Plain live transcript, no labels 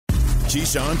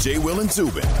Keyshawn, J. Will, and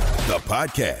Zubin, the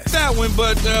podcast. That one,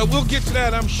 but we'll get to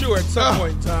that, I'm sure, at some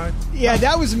point in time. Yeah,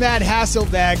 that was Matt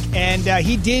Hasselbeck, and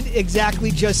he did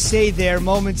exactly just say there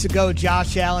moments ago,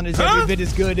 Josh Allen is every bit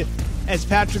as good as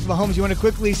Patrick Mahomes. You want to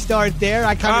quickly start there?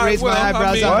 I kind of raised my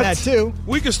eyebrows on that, too.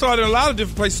 We can start in a lot of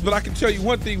different places, but I can tell you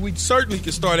one thing we certainly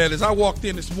can start at is I walked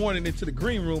in this morning into the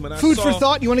green room, and I Food saw... for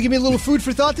thought? You want to give me a little food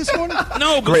for thought this morning?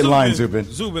 No, but Great line, Zubin.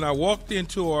 Zubin, I walked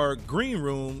into our green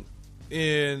room,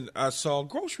 and I saw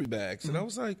grocery bags, and I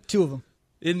was like... Two of them.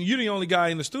 And you're the only guy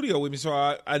in the studio with me, so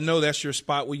I know that's your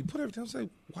spot where you put everything. I was like,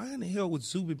 why in the hell would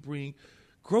Zubin bring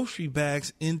grocery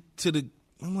bags into the...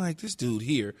 I'm like, this dude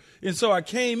here. And so I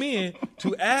came in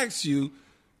to ask you,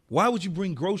 why would you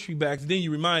bring grocery bags? Then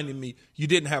you reminded me you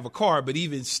didn't have a car, but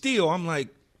even still, I'm like,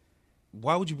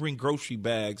 why would you bring grocery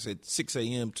bags at 6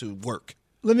 a.m. to work?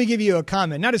 Let me give you a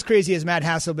comment. Not as crazy as Matt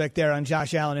Hasselbeck there on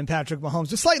Josh Allen and Patrick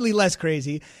Mahomes, but slightly less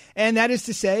crazy. And that is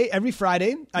to say, every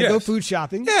Friday, I go food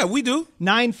shopping. Yeah, we do.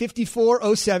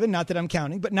 9:54:07, not that I'm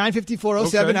counting, but 9:54:07.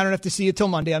 Okay. I don't have to see you till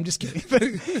Monday. I'm just kidding. But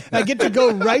I get to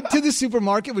go right to the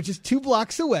supermarket, which is 2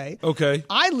 blocks away. Okay.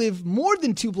 I live more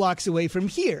than 2 blocks away from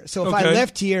here. So if I Okay.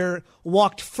 left here,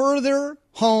 walked further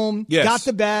home, Yes. got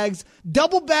the bags,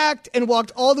 double-backed, and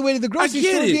walked all the way to the grocery get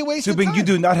store, it'd it. be a waste of Zubin, time. you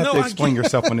do not have No, to I explain get-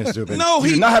 yourself on this, Zubin. No, you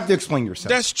he- do not have to explain yourself.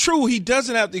 That's true. He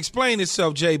doesn't have to explain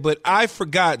himself, Jay, but I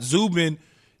forgot Zubin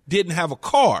didn't have a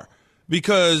car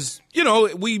because, you know,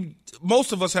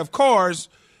 most of us have cars.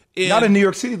 Not in New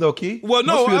York City, though, Key. Well,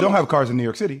 no, Most people I'm- don't have cars in New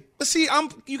York City. See,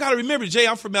 you got to remember, Jay,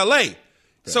 I'm from L.A.,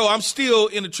 so I'm still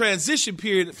in a transition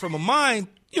period from my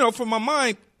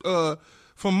mindset.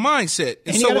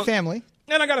 And you got a family.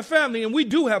 And I got a family, and we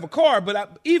do have a car,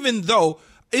 but even so,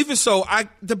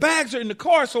 the bags are in the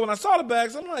car, so when I saw the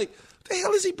bags, I'm like, what the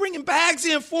hell is he bringing bags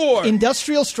in for?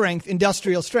 Industrial strength. And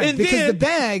Because then- the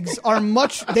bags are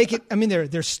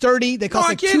they're sturdy. They cost I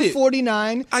like get it.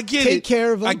 $249. I get Take it.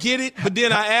 care of them. I get it. But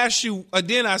then I asked you,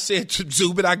 then I said to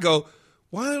Zubin, I go,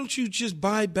 why don't you just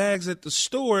buy bags at the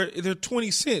store? They're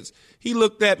 20 cents. He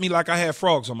looked at me like I had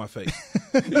frogs on my face.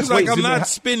 He was like, Wait, I'm Zubin, not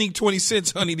spending 20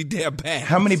 cents on any damn bags.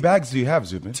 How many bags do you have,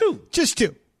 Zubin? 2. Just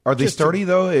 2. Are they sturdy,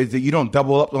 though? Is it you don't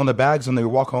double up on the bags when they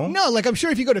walk home? No, like I'm sure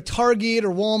if you go to Target or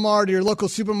Walmart or your local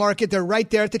supermarket, they're right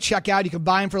there at the checkout. You can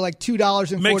buy them for like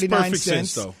 $2.49. Makes perfect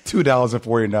sense, though.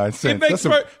 $2.49. That's some it makes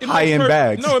high-end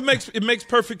bags. No, it makes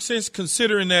perfect sense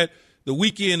considering that the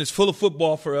weekend is full of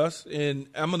football for us, and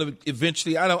I'm gonna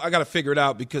eventually. I got to figure it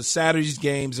out because Saturday's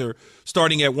games are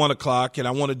starting at 1:00, and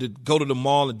I wanted to go to the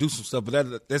mall and do some stuff,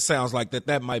 but that sounds like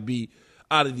that might be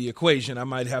out of the equation. I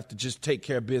might have to just take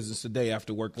care of business the day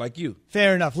after work, like you.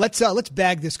 Fair enough. Let's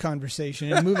bag this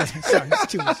conversation and move it. Sorry, it's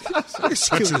too easy. It was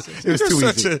too You're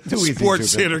easy. such a Too easy, sports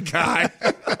Zubin. center guy.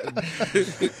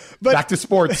 But Back to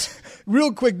sports.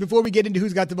 real quick, before we get into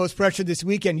who's got the most pressure this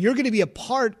weekend, you're going to be a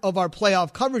part of our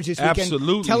playoff coverage this weekend.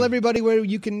 Absolutely. Tell everybody where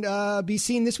you can be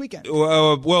seen this weekend.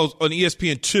 Well, on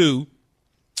ESPN2,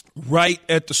 right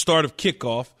at the start of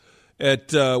kickoff,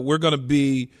 we're going to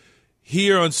be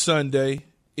here on Sunday.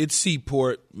 It's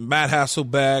Seaport. Matt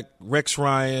Hasselbeck, Rex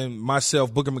Ryan,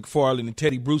 myself, Booker McFarland, and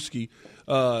Teddy Bruschi,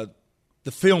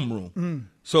 the film room.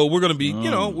 So we're going to be, we're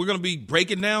going to be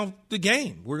breaking down the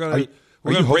game. We're going to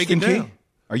break it down. Key?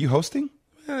 Are you hosting?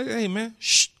 Hey man,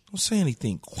 shh! Don't say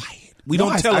anything. Quiet. We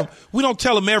don't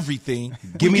tell them everything.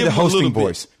 Give We me the them a little hosting bit.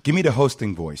 voice. Give me the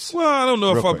hosting voice. Well, I don't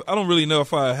know Real quick. I don't really know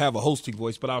if I have a hosting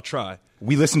voice, but I'll try.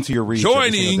 We listen to your reads.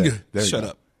 every single Joining, day. There you shut go.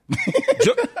 up.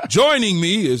 Joining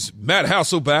me is Matt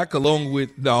Hasselbeck, along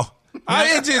with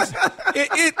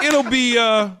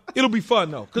it'll be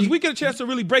fun though because we get a chance to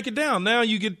really break it down. Now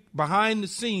you get behind the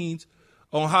scenes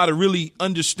on how to really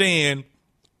understand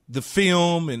the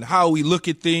film and how we look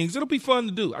at things. It'll be fun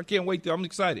to do. I can't wait. I'm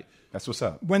excited. That's what's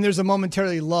up. When there's a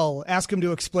momentary lull, ask him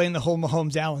to explain the whole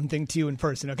Mahomes-Allen thing to you in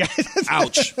person, okay?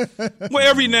 Ouch. Well,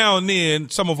 every now and then,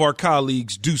 some of our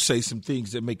colleagues do say some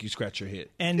things that make you scratch your head.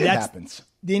 And It that's happens.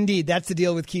 Indeed, that's the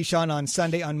deal with Keyshawn on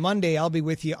Sunday. On Monday, I'll be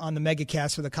with you on the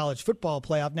MegaCast for the College Football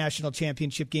Playoff National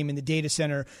Championship game in the Data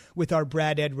Center with our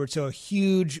Brad Edwards. So a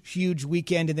huge, huge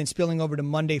weekend, and then spilling over to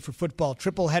Monday for football.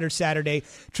 Triple header Saturday,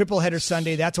 triple header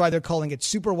Sunday. That's why they're calling it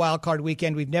Super Wild Card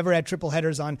Weekend. We've never had triple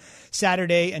headers on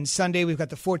Saturday and Sunday. We've got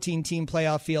the 14-team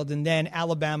playoff field, and then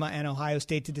Alabama and Ohio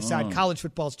State to decide college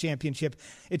football's championship.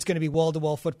 It's going to be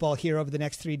wall-to-wall football here over the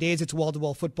next 3 days. It's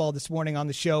wall-to-wall football this morning on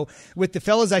the show with the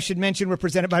fellas. I should mention we're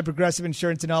presented by Progressive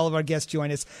Insurance, and all of our guests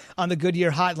join us on the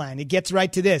Goodyear Hotline. It gets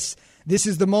right to this. This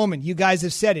is the moment. You guys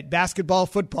have said it. Basketball,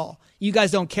 football. You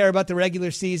guys don't care about the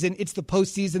regular season. It's the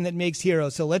postseason that makes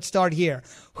heroes. So let's start here.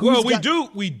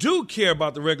 We do care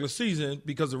about the regular season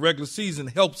because the regular season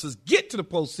helps us get to the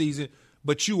postseason,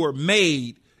 but you are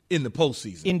made in the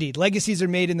postseason. Indeed. Legacies are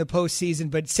made in the postseason,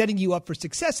 but setting you up for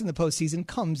success in the postseason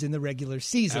comes in the regular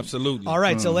season. Absolutely. All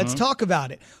right, so let's talk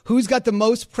about it. Who's got the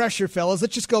most pressure, fellas?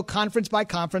 Let's just go conference by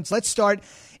conference. Let's start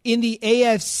in the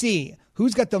AFC.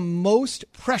 Who's got the most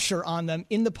pressure on them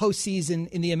in the postseason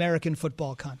in the American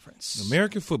Football Conference?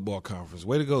 American Football Conference.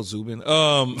 Way to go, Zubin.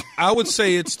 I would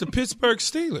say it's the Pittsburgh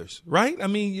Steelers, right? I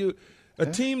mean, a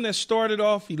team that started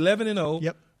off 11-0.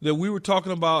 Yep. That we were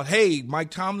talking about, hey, Mike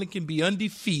Tomlin can be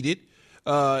undefeated,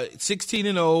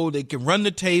 16-0. They can run the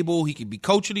table. He can be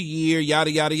coach of the year, yada,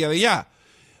 yada, yada, yada.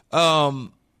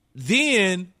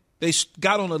 Then they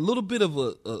got on a little bit of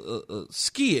a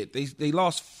skid. They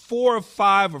lost 4 or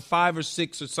 5 or 5 or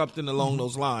 6 or something along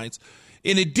those lines,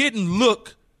 and it didn't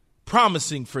look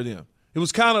promising for them. It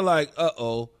was kind of like,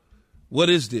 uh-oh, what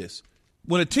is this?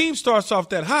 When a team starts off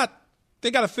that hot, they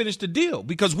got to finish the deal,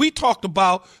 because we talked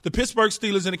about the Pittsburgh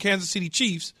Steelers and the Kansas City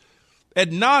Chiefs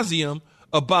ad nauseum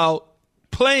about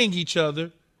playing each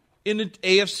other in the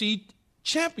AFC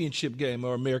Championship game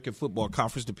or American Football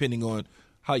Conference, depending on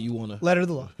how you want to letter of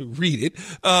the law read it.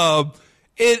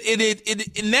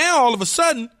 And now all of a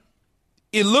sudden,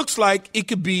 it looks like it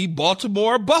could be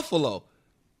Baltimore or Buffalo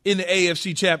in the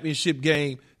AFC Championship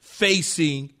game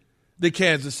facing the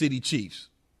Kansas City Chiefs.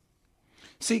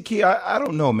 See, Key, I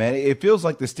don't know, man. It feels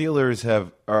like the Steelers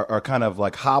are kind of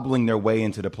like hobbling their way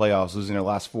into the playoffs, losing their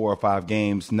last 4 or 5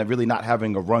 games, and really not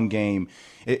having a run game.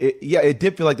 It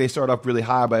did feel like they started off really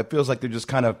high, but it feels like they're just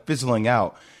kind of fizzling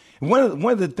out. One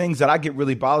of the things that I get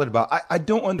really bothered about, I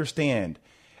don't understand.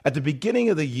 At the beginning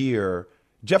of the year,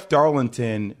 Jeff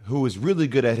Darlington, who was really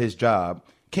good at his job,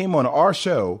 came on our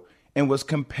show and was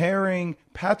comparing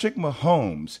Patrick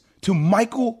Mahomes to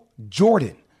Michael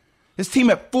Jordan. This team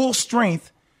at full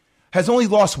strength has only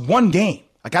lost 1 game.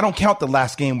 Like, I don't count the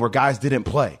last game where guys didn't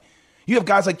play. You have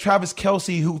guys like Travis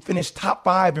Kelce, who finished top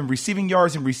 5 in receiving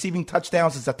yards and receiving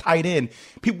touchdowns as a tight end.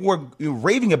 People were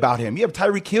raving about him. You have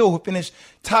Tyreek Hill, who finished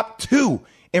top 2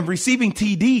 in receiving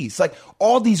TDs. Like,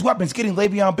 all these weapons, getting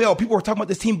Le'Veon Bell. People were talking about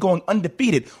this team going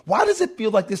undefeated. Why does it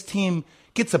feel like this team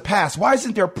gets a pass? Why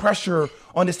isn't there pressure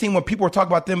on this team when people are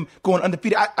talking about them going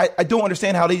undefeated? I don't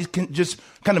understand how they can just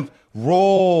kind of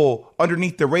roll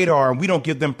underneath the radar and we don't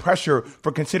give them pressure for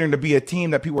considering to be a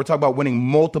team that people are talking about winning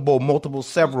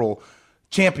several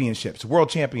championships, world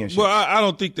championships. Well, I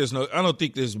don't think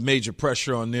there's major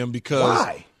pressure on them because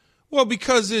why? Well,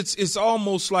 because it's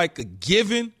almost like a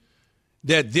given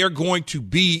that they're going to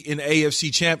be in the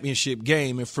AFC Championship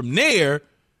game, and from there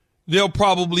they'll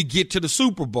probably get to the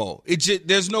Super Bowl.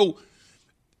 The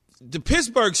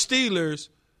Pittsburgh Steelers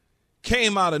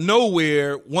came out of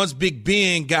nowhere once Big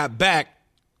Ben got back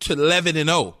to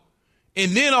 11-0.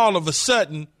 And then all of a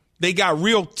sudden, they got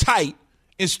real tight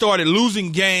and started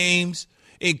losing games.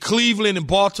 And Cleveland and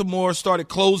Baltimore started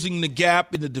closing the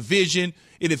gap in the division.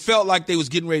 And it felt like they was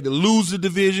getting ready to lose the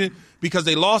division because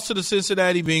they lost to the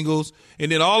Cincinnati Bengals.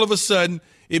 And then all of a sudden,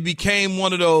 it became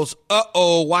one of those,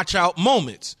 watch out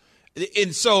moments.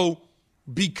 And so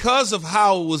because of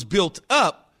how it was built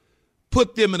up,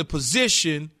 put them in a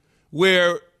position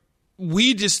where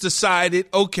we just decided,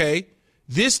 okay,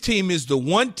 this team is the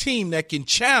one team that can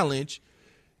challenge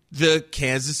the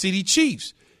Kansas City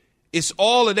Chiefs. It's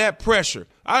all of that pressure.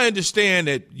 I understand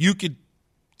that you could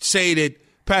say that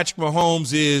Patrick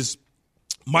Mahomes is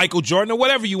Michael Jordan or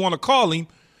whatever you want to call him.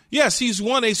 Yes, he's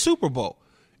won a Super Bowl,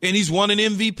 and he's won an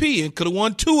MVP and could have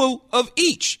won 2 of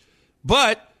each.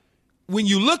 But when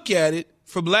you look at it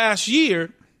from last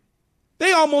year,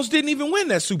 they almost didn't even win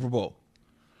that Super Bowl.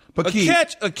 But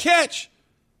a catch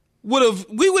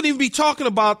we wouldn't even be talking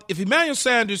about if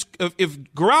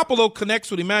Garoppolo connects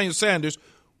with Emmanuel Sanders,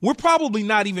 we're probably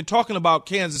not even talking about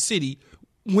Kansas City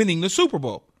winning the Super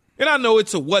Bowl. And I know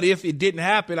it's a what if it didn't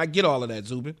happen. I get all of that,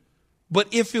 Zubin.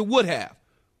 But if it would have,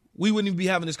 we wouldn't even be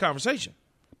having this conversation.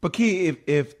 But Key,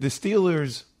 if the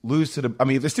Steelers lose to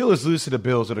the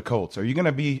Bills or the Colts, are you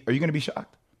gonna be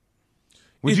shocked?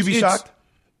 Would you be shocked?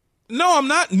 No, I'm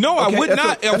not. No, okay, I would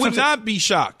not. I would not be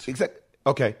shocked. Exactly.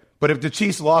 Okay. But if the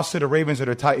Chiefs lost to the Ravens or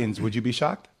the Titans, would you be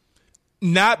shocked?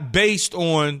 Not based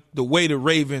on the way the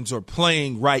Ravens are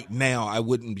playing right now, I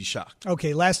wouldn't be shocked.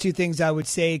 Okay, last 2 things I would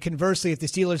say. Conversely, if the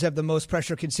Steelers have the most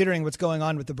pressure, considering what's going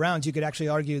on with the Browns, you could actually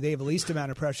argue they have the least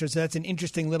amount of pressure. So that's an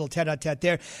interesting little tete-a-tete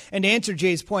there. And to answer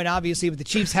Jay's point, obviously, with the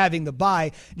Chiefs having the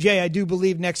bye, Jay, I do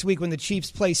believe next week when the Chiefs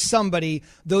play somebody,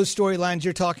 those storylines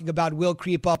you're talking about will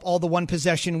creep up, all the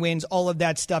one-possession wins, all of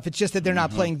that stuff. It's just that they're not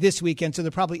playing this weekend, so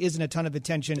there probably isn't a ton of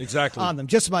attention on them.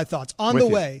 Just my thoughts. On the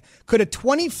way, could a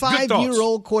 25-year-old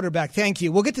quarterback, thank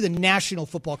you. We'll get to the National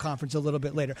Football Conference a little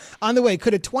bit later. On the way,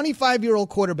 could a 25-year-old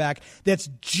quarterback that's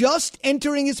just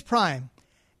entering his prime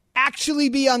actually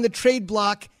be on the trade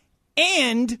block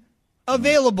and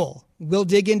available? We'll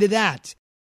dig into that.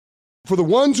 For the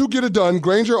ones who get it done,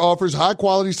 Grainger offers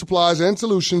high-quality supplies and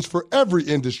solutions for every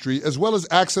industry, as well as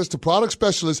access to product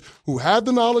specialists who have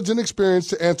the knowledge and experience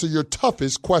to answer your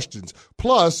toughest questions.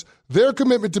 Plus, their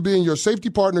commitment to being your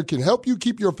safety partner can help you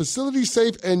keep your facility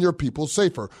safe and your people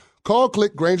safer. Call,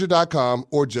 click Grainger.com,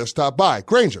 or just stop by.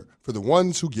 Grainger, for the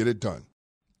ones who get it done.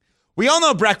 We all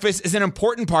know breakfast is an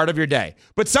important part of your day,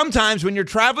 but sometimes when you're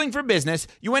traveling for business,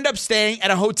 you end up staying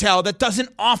at a hotel that doesn't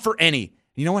offer any.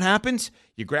 You know what happens?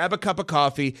 You grab a cup of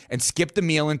coffee and skip the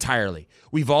meal entirely.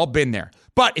 We've all been there.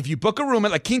 But if you book a room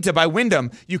at La Quinta by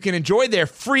Wyndham, you can enjoy their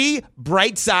free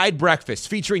Bright Side breakfast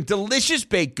featuring delicious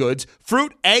baked goods,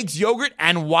 fruit, eggs, yogurt,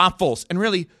 and waffles. And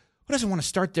really, who doesn't want to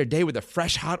start their day with a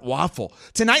fresh, hot waffle?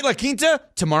 Tonight, La Quinta,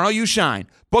 tomorrow you shine.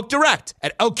 Book direct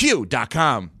at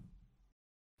lq.com.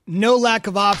 No lack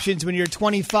of options when you're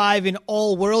 25 in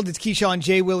all world. It's Keyshawn,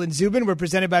 J. Will, and Zubin. We're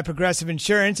presented by Progressive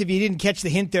Insurance. If you didn't catch the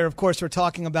hint there, of course, we're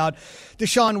talking about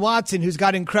Deshaun Watson, who's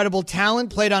got incredible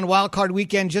talent, played on Wild Card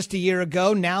Weekend just a year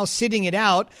ago, now sitting it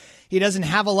out. He doesn't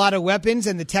have a lot of weapons,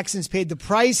 and the Texans paid the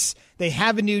price. They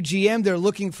have a new GM. They're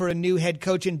looking for a new head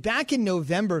coach. And back in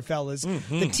November, fellas,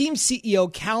 the team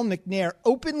CEO, Cal McNair,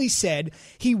 openly said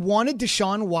he wanted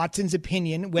Deshaun Watson's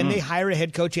opinion when they hire a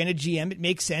head coach and a GM. It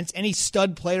makes sense. Any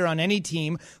stud player on any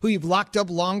team who you've locked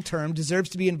up long-term deserves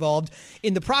to be involved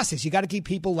in the process. You got to keep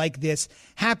people like this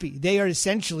happy. They are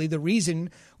essentially the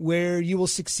reason where you will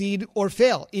succeed or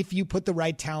fail if you put the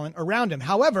right talent around him.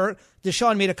 However,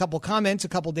 Deshaun made a couple comments a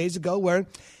couple days ago where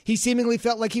he seemingly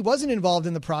felt like he wasn't involved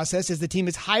in the process as the team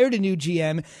has hired a new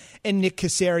GM and Nick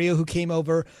Caserio, who came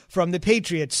over from the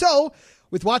Patriots. So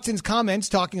with Watson's comments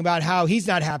talking about how he's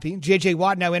not happy, J.J.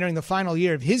 Watt now entering the final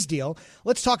year of his deal,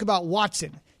 let's talk about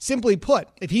Watson. Simply put,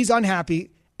 if he's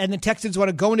unhappy and the Texans want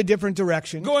to go in a different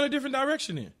direction. Go in a different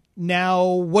direction then. Now,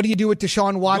 what do you do with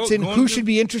Deshaun Watson? Who should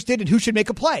be interested and who should make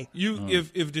a play?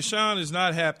 If Deshaun is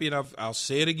not happy, and I'll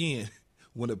say it again,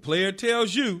 when a player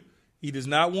tells you he does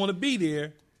not want to be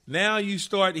there, now you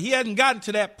start – he hasn't gotten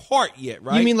to that part yet,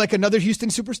 right? You mean like another Houston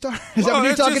superstar? Is that what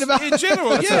you're talking about? In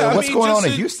general, yeah. What's going on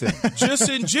in Houston? Just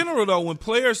in general, though, when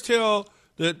players tell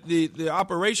the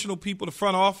operational people, the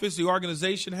front office, the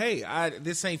organization, hey,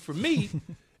 this ain't for me,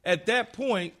 at that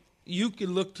point, you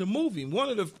can look to move him. One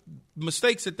of the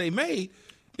mistakes that they made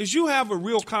is you have a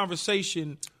real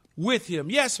conversation with him.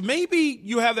 Yes, maybe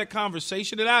you have that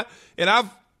conversation. And I've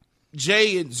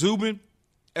Jay and Zubin,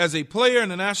 as a player in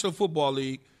the National Football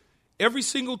League, every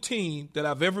single team that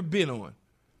I've ever been on,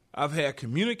 I've had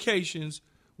communications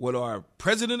with our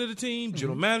president of the team,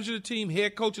 general manager of the team,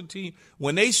 head coach of the team,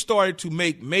 when they started to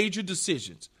make major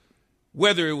decisions.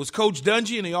 Whether it was Coach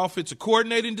Dungy and the offensive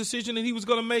coordinating decision that he was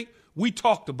going to make, we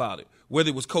talked about it. Whether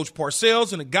it was Coach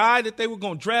Parcells and the guy that they were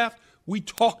going to draft, we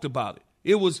talked about it.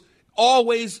 It was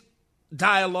always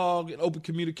dialogue and open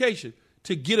communication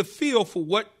to get a feel for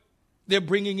what they're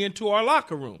bringing into our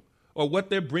locker room or what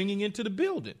they're bringing into the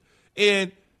building.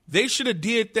 And they should have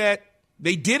did that.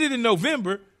 They did it in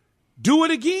November. Do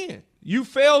it again. You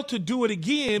failed to do it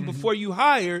again before you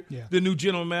hired the new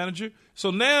general manager.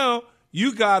 So now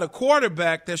you got a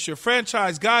quarterback that's your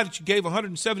franchise guy that you gave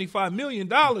 $175 million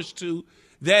to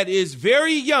that is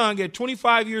very young at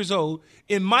 25 years old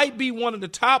and might be one of the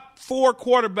top 4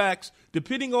 quarterbacks,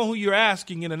 depending on who you're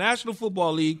asking, in the National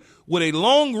Football League with a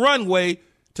long runway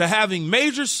to having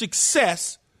major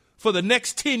success for the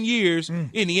next 10 years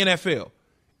in the NFL.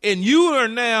 And you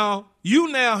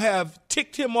now have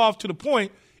ticked him off to the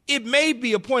point, it may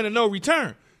be a point of no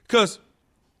return because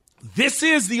this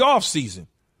is the offseason.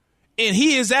 And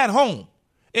he is at home.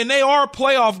 And there are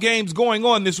playoff games going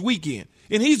on this weekend.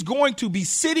 And he's going to be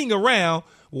sitting around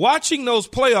watching those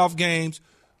playoff games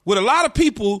with a lot of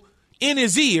people in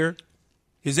his ear,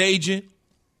 his agent,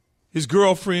 his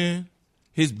girlfriend,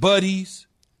 his buddies,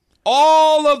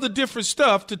 all of the different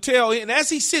stuff to tell. And as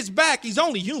he sits back, he's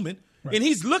only human. Right. And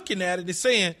he's looking at it and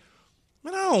saying,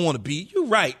 man, I don't want to be. You're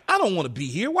right. I don't want to be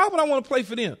here. Why would I want to play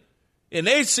for them? And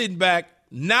they're sitting back,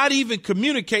 not even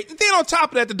communicating. Then on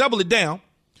top of that, to double it down,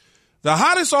 the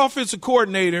hottest offensive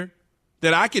coordinator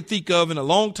that I could think of in a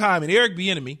long time, and Eric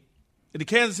Bieniemy at the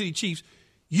Kansas City Chiefs,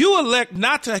 you elect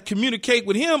not to communicate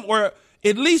with him or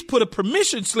at least put a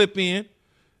permission slip in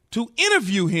to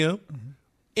interview him.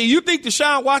 And you think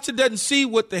Deshaun Watson doesn't see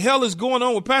what the hell is going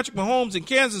on with Patrick Mahomes and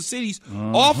Kansas City's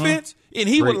offense, and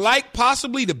he would like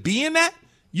possibly to be in that?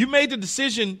 You made the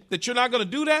decision that you're not going to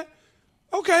do that?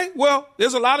 Okay, well,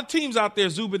 there's a lot of teams out there,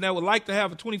 Zubin, that would like to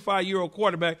have a 25-year-old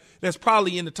quarterback that's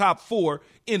probably in the top 4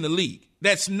 in the league.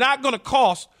 That's not going to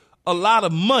cost a lot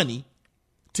of money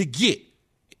to get.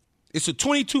 It's a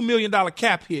 $22 million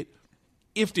cap hit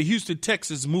if the Houston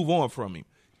Texans move on from him.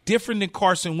 Different than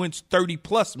Carson Wentz,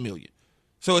 $30+ million.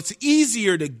 So it's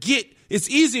easier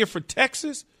for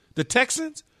the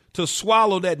Texans, to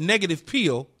swallow that negative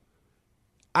pill.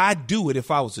 I'd do it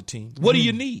if I was a team. What do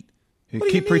you need?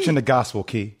 Keep preaching the gospel,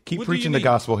 Key. Keep preaching the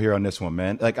gospel here on this one,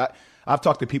 man. Like I've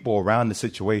talked to people around the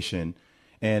situation,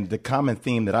 and the common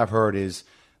theme that I've heard is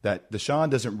that Deshaun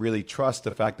doesn't really trust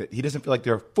the fact that he doesn't feel like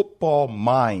there are football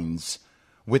minds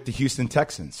with the Houston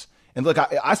Texans. And look,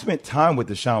 I spent time with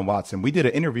Deshaun Watson. We did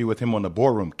an interview with him on the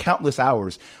boardroom, countless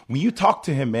hours. When you talk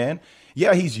to him, man,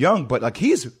 yeah, he's young, but like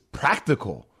he's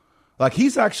practical. Like he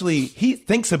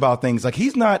thinks about things. Like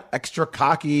he's not extra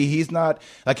cocky.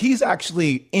 He's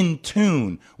actually in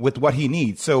tune with what he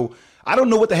needs. So I don't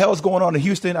know what the hell is going on in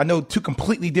Houston. I know two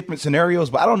completely different scenarios,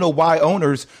 but I don't know why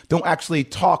owners don't actually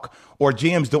talk or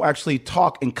GMs don't actually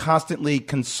talk and constantly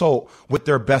consult with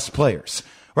their best players.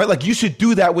 Right? Like you should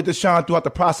do that with Deshaun throughout the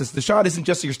process. Deshaun isn't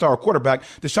just your star quarterback.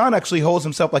 Deshaun actually holds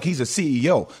himself like he's a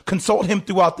CEO. Consult him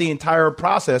throughout the entire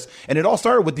process. And it all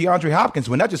started with DeAndre Hopkins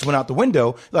when that just went out the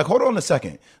window. Like, hold on a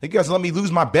second. You guys let me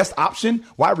lose my best option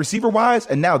wide receiver wise.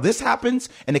 And now this happens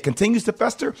and it continues to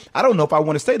fester. I don't know if I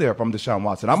want to stay there if I'm Deshaun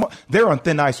Watson. They're on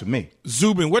thin ice with me.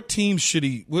 Zubin, what teams should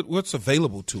what's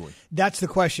available to him? That's the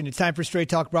question. It's time for Straight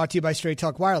Talk, brought to you by Straight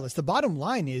Talk Wireless. The bottom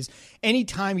line is,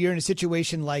 anytime you're in a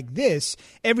situation like this,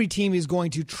 every team is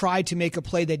going to try to make a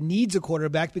play that needs a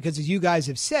quarterback because, as you guys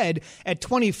have said, at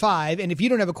 25, and if you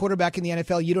don't have a quarterback in the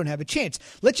NFL, you don't have a chance.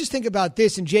 Let's just think about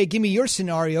this, and Jay, give me your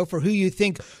scenario for who you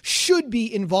think should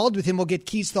be involved with him. We'll get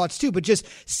Key's thoughts too, but just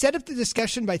set up the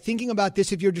discussion by thinking about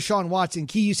this. If you're Deshaun Watson,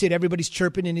 Key, you said everybody's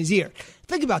chirping in his ear.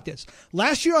 Think about this.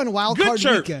 Last year on Wild Card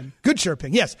Weekend, good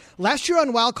chirping, yes. Last year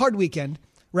on Wild Card Weekend,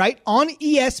 right, on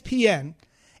ESPN,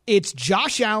 it's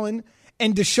Josh Allen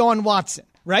and Deshaun Watson,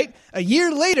 right? A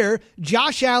year later,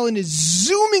 Josh Allen is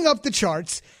zooming up the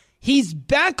charts. He's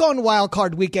back on Wild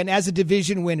Card Weekend as a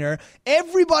division winner.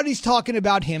 Everybody's talking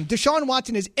about him. Deshaun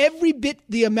Watson has every bit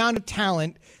the amount of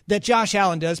talent that Josh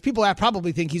Allen does. People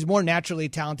probably think he's more naturally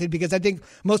talented because I think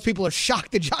most people are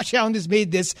shocked that Josh Allen has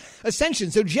made this ascension.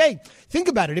 So, Jay, think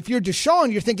about it. If you're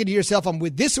Deshaun, you're thinking to yourself, I'm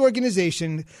with this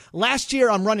organization. Last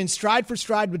year, I'm running stride for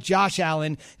stride with Josh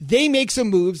Allen. They make some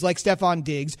moves like Stephon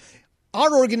Diggs.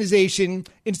 Our organization,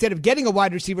 instead of getting a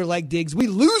wide receiver like Diggs, we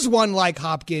lose one like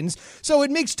Hopkins. So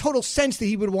it makes total sense that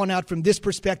he would want out from this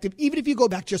perspective, even if you go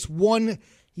back just 1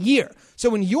 year.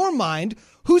 So in your mind,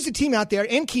 who's the team out there,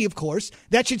 and Key, of course,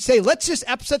 that should say, let's just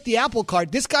upset the apple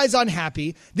cart. This guy's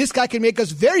unhappy. This guy can make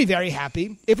us very, very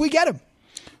happy if we get him.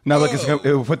 Now, look, it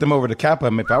will put them over the cap.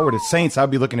 If I were the Saints,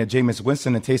 I'd be looking at Jameis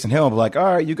Winston and Taysom Hill and be like, all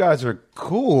right, you guys are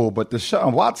cool, but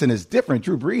Deshaun Watson is different.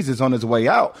 Drew Brees is on his way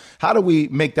out. How do we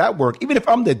make that work? Even if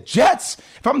I'm the Jets,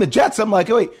 I'm like,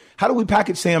 wait, how do we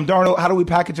package Sam Darnold? How do we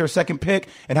package our second pick?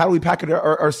 And how do we package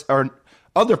our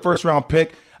other first-round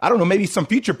pick? I don't know, maybe some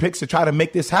future picks to try to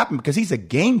make this happen because he's a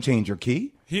game changer,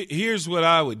 Key. Here's what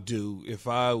I would do if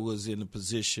I was in a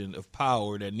position of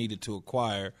power that needed to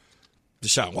acquire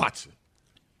Deshaun Watson.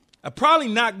 I'm probably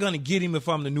not going to get him if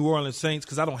I'm the New Orleans Saints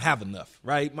because I don't have enough,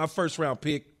 right? My first-round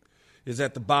pick is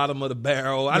at the bottom of the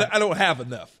barrel. I don't have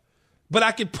enough. But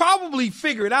I could probably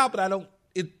figure it out, but I don't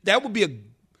 – that would be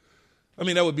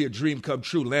a dream come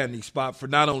true landing spot for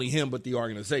not only him but the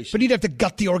organization. But you'd have to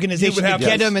gut the organization to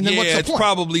get him, and then what's the point? It's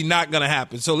probably not going to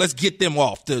happen. So let's get them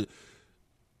off the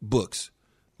books.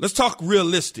 Let's talk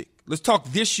realistic. Let's talk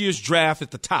this year's draft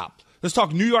at the top. Let's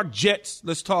talk New York Jets.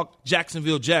 Let's talk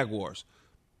Jacksonville Jaguars.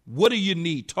 What do you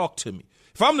need? Talk to me.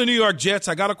 If I'm the New York Jets,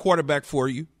 I got a quarterback for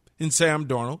you in Sam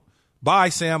Darnold. Bye,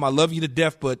 Sam. I love you to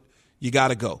death, but you got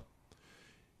to go.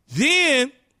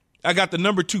 Then I got the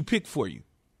number 2 pick for you.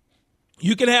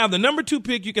 You can have the number 2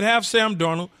 pick. You can have Sam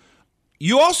Darnold.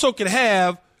 You also can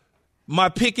have my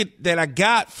pick that I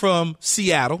got from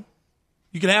Seattle.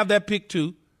 You can have that pick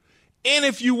too. And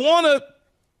if you want to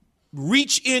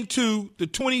reach into the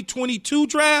 2022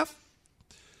 draft,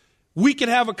 we can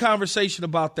have a conversation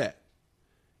about that.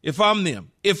 If I'm them.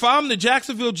 If I'm the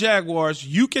Jacksonville Jaguars,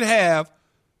 you can have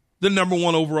the number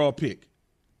 1 overall pick.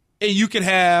 And you can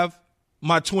have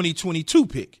my 2022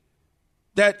 pick.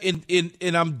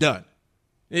 And I'm done.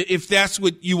 If that's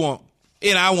what you want.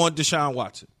 And I want Deshaun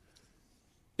Watson.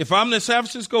 If I'm the San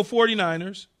Francisco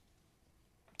 49ers,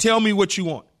 tell me what you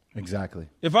want. Exactly.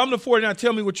 If I'm the 49ers,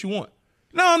 tell me what you want.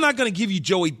 No, I'm not going to give you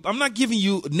Joey. I'm not giving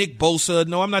you Nick Bosa.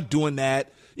 No, I'm not doing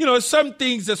that. You know, some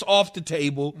things that's off the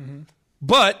table. Mm-hmm.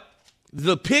 But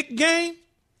the pick game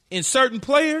in certain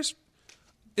players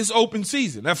is open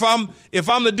season. If I'm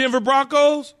the Denver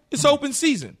Broncos, it's open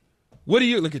season. What do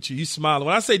you look at you? You smiling.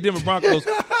 When I say Denver Broncos,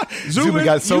 Zubin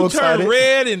got so you excited. turn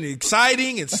red and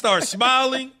exciting and start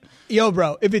smiling. Yo,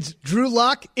 bro, if it's Drew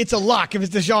Lock, it's a lock if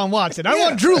it's Deshaun Watson. I don't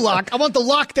want Drew Lock. I want the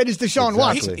lock that is Deshaun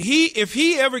Watson. If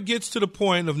he ever gets to the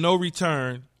point of no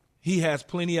return, he has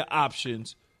plenty of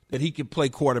options that he can play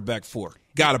quarterback for.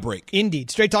 Got a break. Indeed.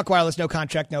 Straight Talk Wireless, no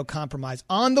contract, no compromise.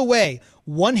 On the way,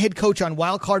 one head coach on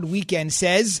Wild Card Weekend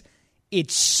says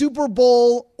it's Super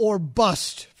Bowl or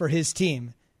bust for his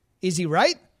team. Is he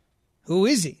right? Who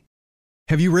is he?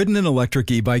 Have you ridden an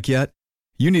electric e-bike yet?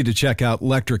 You need to check out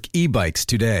Electric E-Bikes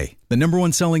today, the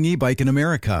 #1 selling e-bike in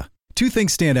America. Two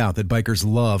things stand out that bikers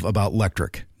love about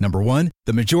Electric. Number one,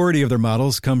 the majority of their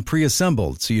models come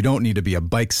pre-assembled, so you don't need to be a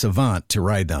bike savant to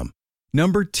ride them.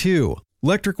 Number two,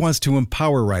 Electric wants to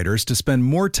empower riders to spend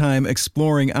more time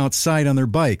exploring outside on their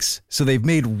bikes, so they've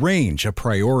made range a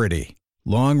priority.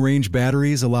 Long-range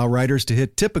batteries allow riders to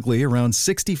hit typically around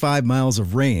 65 miles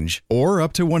of range, or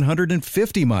up to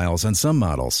 150 miles on some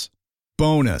models.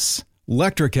 Bonus,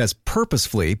 Electric has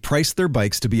purposefully priced their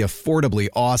bikes to be affordably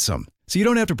awesome, so you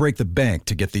don't have to break the bank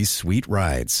to get these sweet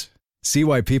rides. See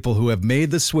why people who have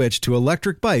made the switch to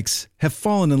electric bikes have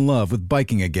fallen in love with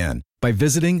biking again by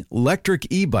visiting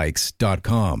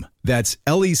lectricebikes.com. That's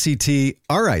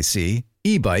LECTRIC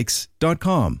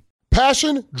ebikes.com.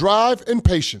 Passion, drive, and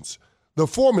patience. The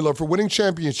formula for winning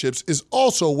championships is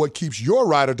also what keeps your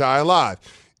ride or die alive.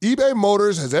 eBay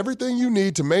Motors has everything you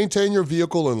need to maintain your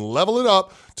vehicle and level it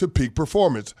up to peak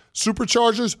performance.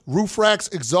 Superchargers, roof racks,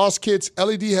 exhaust kits,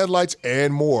 LED headlights,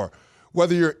 and more.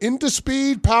 Whether you're into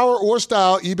speed, power, or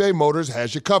style, eBay Motors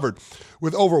has you covered.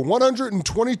 With over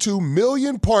 122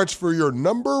 million parts for your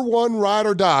number one ride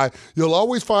or die, you'll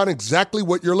always find exactly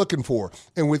what you're looking for.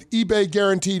 And with eBay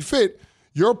Guaranteed Fit,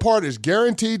 your part is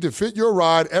guaranteed to fit your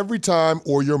ride every time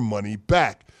or your money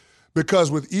back. Because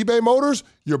with eBay Motors,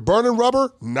 you're burning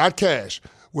rubber, not cash.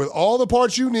 With all the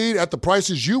parts you need at the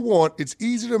prices you want, it's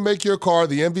easy to make your car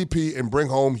the MVP and bring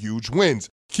home huge wins.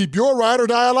 Keep your ride or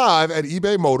die alive at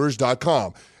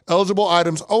ebaymotors.com. Eligible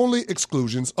items only.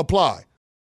 Exclusions apply.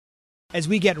 As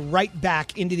we get right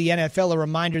back into the NFL, a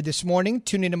reminder this morning,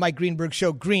 tune into Mike Greenberg's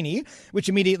show, Greeny, which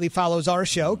immediately follows our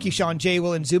show, Keyshawn, J.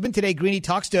 Will, and Zubin. Today, Greeny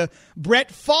talks to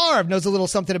Brett Favre, knows a little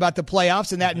something about the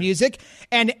playoffs and that music.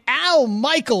 And Al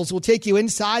Michaels will take you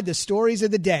inside the stories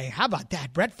of the day. How about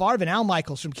that? Brett Favre and Al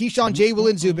Michaels from Keyshawn, J. Will,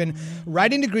 and Zubin,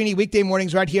 right into Greeny, weekday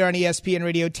mornings right here on ESPN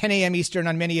Radio, 10 a.m. Eastern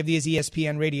on many of these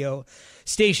ESPN Radio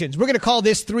stations. We're going to call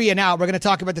this 3 and Out. We're going to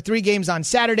talk about the 3 games on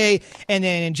Saturday, and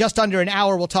then in just under an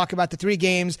hour, we'll talk about the 3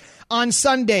 games on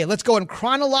Sunday. Let's go in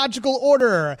chronological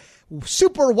order.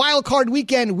 Super Wild Card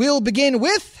Weekend will begin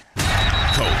with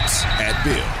Colts at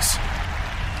Bills.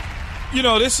 You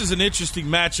know, this is an interesting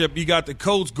matchup. You got the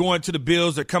Colts going to the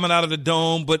Bills. They're coming out of the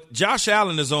Dome. But Josh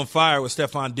Allen is on fire with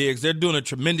Stephon Diggs. They're doing a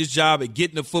tremendous job at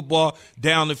getting the football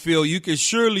down the field. You can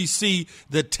surely see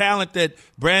the talent that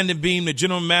Brandon Beam, the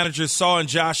general manager, saw in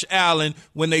Josh Allen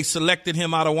when they selected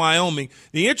him out of Wyoming.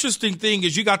 The interesting thing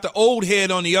is you got the old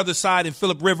head on the other side in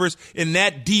Phillip Rivers in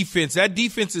that defense. That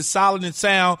defense is solid and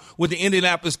sound with the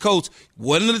Indianapolis Colts.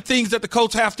 One of the things that the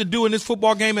Colts have to do in this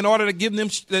football game in order to give them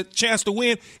the chance to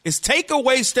win is take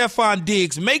away Stephon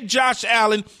Diggs, make Josh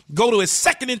Allen go to his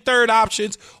second and third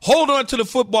options, hold on to the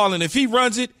football, and if he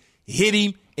runs it, hit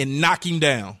him and knock him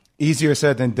down. Easier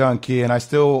said than done, Key, and I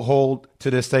still hold to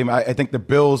this statement. I think the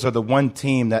Bills are the one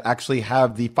team that actually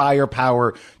have the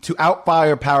firepower to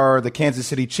out-firepower the Kansas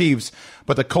City Chiefs,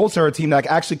 but the Colts are a team that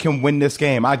actually can win this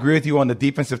game. I agree with you on the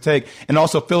defensive take, and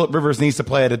also Phillip Rivers needs to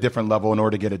play at a different level in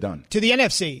order to get it done. to the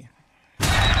NFC.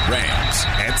 Rams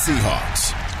at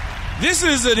Seahawks. This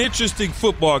is an interesting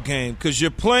football game because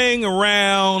you're playing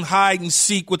around hide and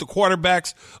seek with the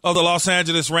quarterbacks of the Los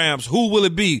Angeles Rams. Who will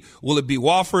it be? Will it be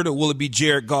Wolford or will it be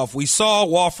Jared Goff? We saw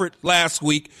Wolford last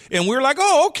week, and we were like,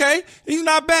 oh, okay, he's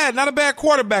not bad, not a bad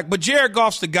quarterback, but Jared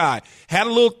Goff's the guy. Had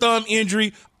a little thumb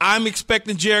injury. I'm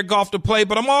expecting Jared Goff to play,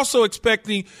 but I'm also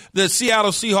expecting the Seattle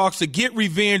Seahawks to get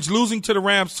revenge, losing to the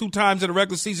Rams 2 times in the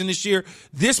regular season this year.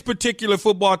 This particular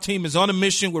football team is on a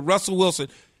mission with Russell Wilson.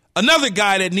 Another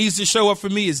guy that needs to show up for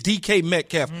me is DK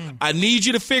Metcalf. I need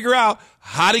you to figure out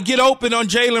how to get open on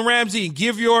Jalen Ramsey and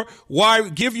give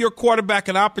your quarterback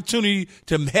an opportunity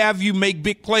to have you make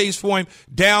big plays for him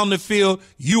down the field.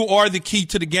 You are the key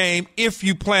to the game if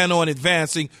you plan on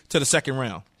advancing to the second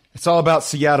round. It's all about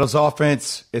Seattle's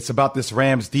offense. It's about this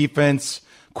Rams defense.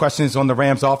 Questions on the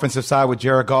Rams offensive side with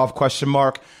Jared Goff, question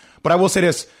mark. But I will say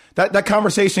this, that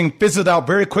conversation fizzled out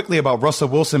very quickly about Russell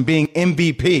Wilson being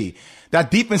MVP. That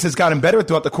defense has gotten better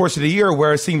throughout the course of the year,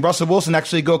 where it's seen Russell Wilson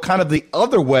actually go kind of the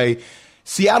other way.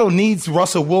 Seattle needs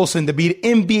Russell Wilson to be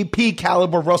MVP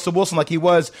caliber Russell Wilson like he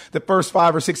was the first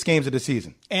 5 or 6 games of the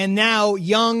season. And now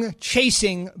Young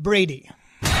chasing Brady.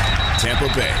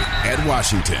 Tampa Bay at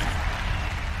Washington.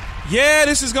 Yeah,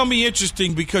 this is going to be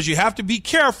interesting because you have to be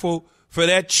careful for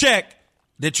that check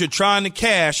that you're trying to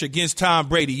cash against Tom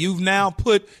Brady. You've now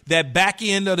put that back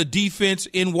end of the defense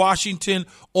in Washington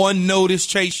on notice,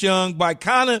 Chase Young, by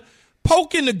kind of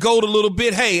poking the goat a little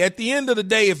bit. Hey, at the end of the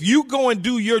day, if you go and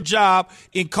do your job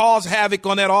and cause havoc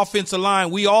on that offensive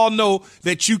line, we all know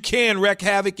that you can wreak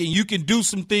havoc and you can do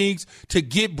some things to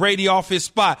get Brady off his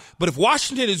spot. But if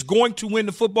Washington is going to win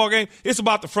the football game, it's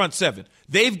about the front seven.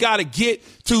 They've got to get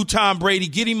to Tom Brady,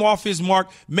 get him off his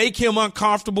mark, make him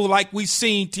uncomfortable like we've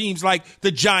seen teams like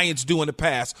the Giants do in the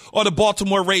past or the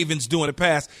Baltimore Ravens do in the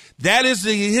past. That is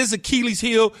his Achilles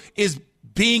heel, is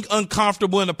being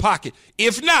uncomfortable in the pocket.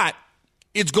 If not,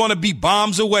 it's going to be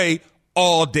bombs away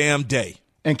all damn day.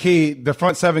 And Key, the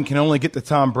front seven can only get to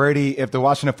Tom Brady if the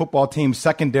Washington football team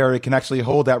secondary can actually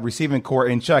hold that receiving core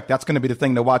in check. That's going to be the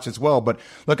thing to watch as well. But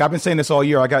look, I've been saying this all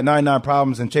year. I got 99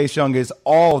 problems, and Chase Young is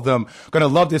all of them. Going to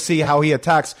love to see how he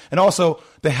attacks. And also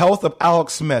the health of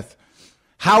Alex Smith.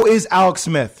 How is Alex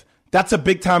Smith? That's a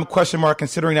big-time question mark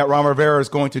considering that Ron Rivera is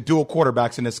going to dual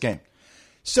quarterbacks in this game.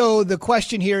 So the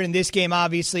question here in this game,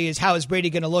 obviously, is how is Brady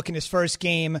going to look in his first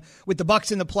game with the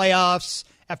Bucs in the playoffs?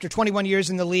 After 21 years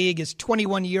in the league, is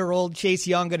 21-year-old Chase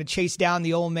Young going to chase down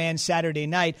the old man Saturday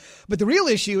night? But the real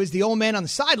issue is the old man on the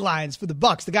sidelines for the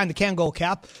Bucs, the guy in the Kangol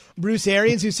cap, Bruce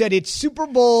Arians, who said it's Super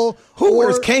Bowl. Who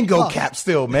wears Kangol caps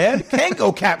still, man?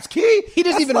 Kangol caps, Key. He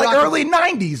doesn't even rock early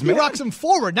 90s, man. He rocks them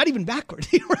forward, not even backward.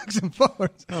 He rocks them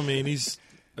forward. I mean, he's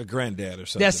a granddad or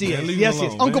something. Yes, he is. Leave Yes, him he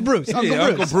is. alone, Uncle man. Bruce.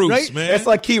 Uncle Bruce, right? man. It's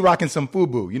like Key rocking some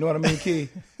FUBU. You know what I mean, Key?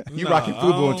 You rocking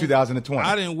FUBU in 2020.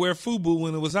 I didn't wear FUBU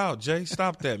when it was out, Jay.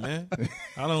 Stop that, man.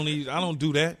 I don't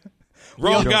do that.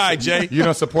 Wrong guy, Jay. You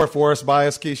don't support forest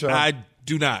bias, Keyshawn? I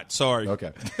do not. Sorry.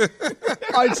 Okay.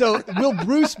 All right, so will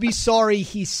Bruce be sorry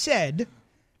he said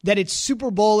that it's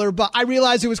Super Bowler, but I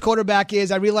realize who his quarterback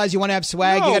is. I realize you want to have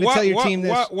swag. You got to tell your team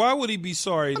this. Why would he be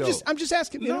sorry, though? I'm just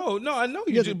asking. No, I know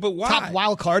you do, but why? Top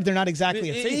wild card, they're not exactly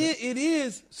a favorite. It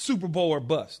is Super Bowl or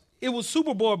bust. It was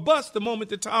Super Bowl or bust the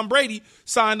moment that Tom Brady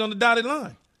signed on the dotted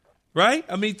line, right?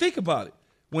 I mean, think about it.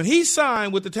 When he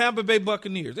signed with the Tampa Bay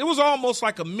Buccaneers, it was almost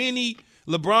like a mini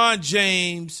LeBron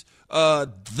James,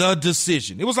 the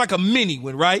decision. It was like a mini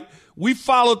one, right? We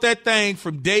followed that thing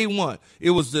from day one. It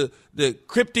was the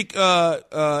cryptic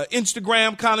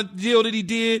Instagram kind of deal that he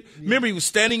did. Remember, he was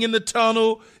standing in the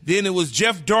tunnel. Then it was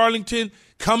Jeff Darlington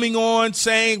coming on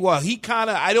saying, well, he kind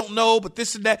of, I don't know, but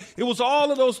this and that. It was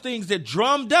all of those things that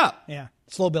drummed up. Yeah,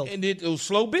 slow build. And it was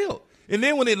slow build. And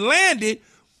then when it landed,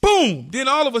 boom. Then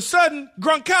all of a sudden,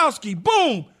 Gronkowski,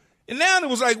 boom. And now it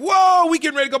was like, whoa, we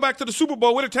getting ready to go back to the Super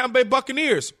Bowl with the Tampa Bay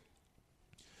Buccaneers.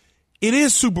 It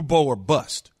is Super Bowl or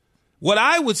bust. What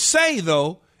I would say,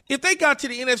 though, if they got to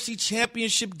the NFC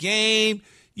Championship game,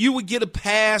 you would get a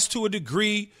pass to a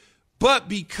degree. But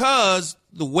because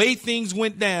the way things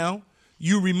went down,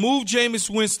 you removed Jameis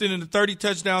Winston and the 30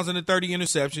 touchdowns and the 30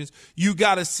 interceptions. You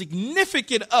got a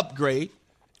significant upgrade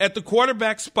at the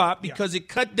quarterback spot because it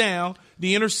cut down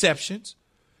the interceptions.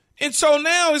 And so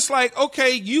now it's like,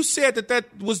 okay, you said that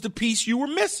was the piece you were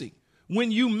missing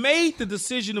when you made the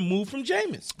decision to move from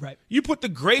Jameis. Right. You put the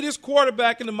greatest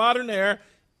quarterback in the modern era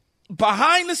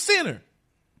behind the center,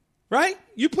 right?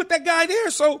 You put that guy there.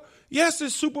 So, yes,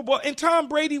 it's Super Bowl. And Tom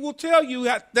Brady will tell you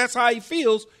that's how he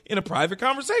feels in a private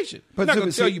conversation. But he's not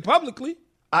going to tell you publicly.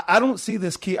 I don't see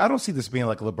this, Key. I don't see this being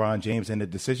like LeBron James in the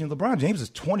decision. LeBron James is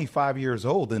 25 years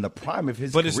old in the prime of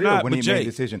his career when he made a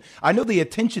decision. I know the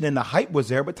attention and the hype was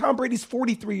there, but Tom Brady's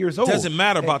 43 years old. It doesn't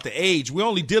matter about the age. We're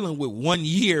only dealing with 1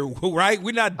 year, right?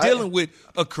 We're not dealing with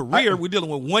a career. We're dealing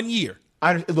with 1 year.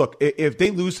 Look, if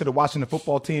they lose to the Washington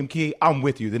football team, Key, I'm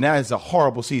with you. Then that is a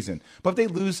horrible season. But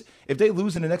if they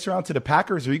lose in the next round to the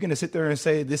Packers, are you going to sit there and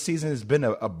say this season has been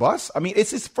a bust? I mean,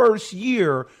 it's his first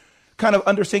year kind of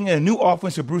understanding a new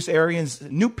offense with Bruce Arians,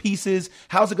 new pieces.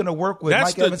 How's it going to work with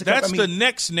Mike Evans? That's the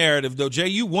next narrative, though, Jay.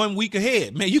 You 1 week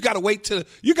ahead. Man, you got to wait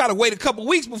a couple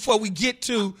weeks before we get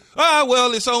to,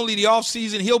 well, it's only the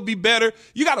offseason. He'll be better.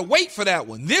 You got to wait for that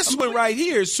one. This one right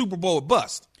here is Super Bowl or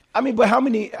bust. I mean, but how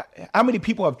many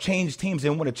people have changed teams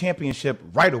and won a championship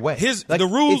right away? The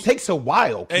rules. It takes a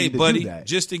while. Hey, to buddy, do that.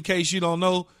 just in case you don't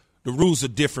know, the rules are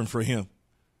different for him.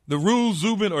 The rules,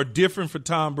 Zubin, are different for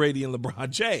Tom Brady and LeBron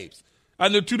James. I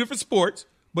know 2 different sports,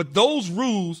 but those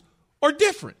rules are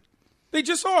different. They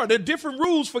just are. They're different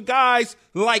rules for guys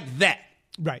like that.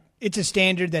 Right. It's a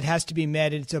standard that has to be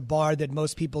met. It's a bar that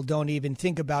most people don't even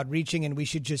think about reaching, and we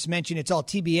should just mention it's all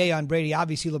TBA on Brady.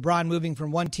 Obviously, LeBron moving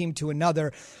from one team to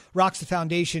another rocks the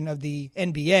foundation of the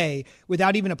NBA.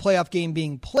 Without even a playoff game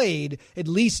being played, at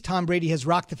least Tom Brady has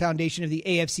rocked the foundation of the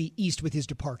AFC East with his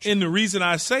departure. And the reason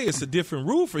I say it's a different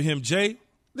rule for him, Jay,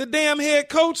 the damn head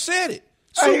coach said it.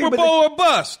 Super Bowl or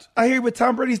bust. I hear you, but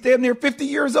Tom Brady's damn near 50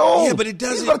 years old. Yeah, but it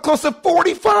doesn't. He's close to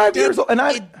 45 years old. And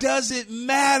it doesn't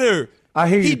matter. I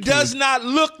hear you. He does not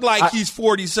look like he's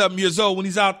 40-something years old when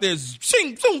he's out there.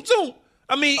 Zing, zoom, zoom.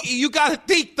 I mean, you got to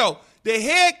think, though. The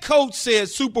head coach said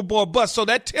Super Bowl bust, so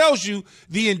that tells you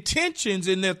the intentions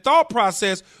and their thought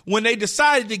process when they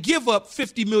decided to give up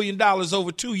 $50 million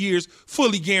over 2 years,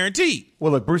 fully guaranteed.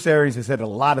 Well, look, Bruce Arians has said a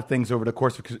lot of things over the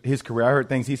course of his career. I heard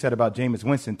things he said about Jameis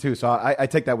Winston, too, so I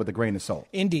take that with a grain of salt.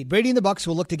 Indeed. Brady and the Bucs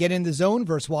will look to get in the zone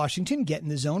versus Washington. Get in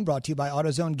the zone, brought to you by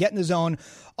AutoZone. Get in the zone,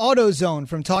 AutoZone.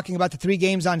 From talking about the 3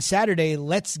 games on Saturday,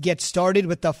 let's get started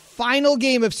with the final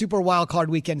game of Super Wildcard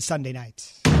Weekend Sunday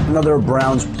night. Another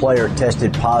Browns player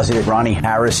tested positive, Ronnie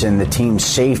Harrison, the team's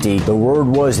safety. The word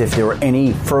was if there were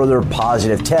any further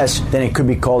positive tests, then it could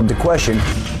be called into question.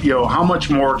 How much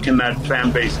more can that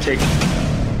fan base take?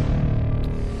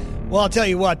 Well, I'll tell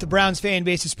you what, the Browns fan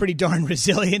base is pretty darn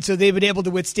resilient, so they've been able to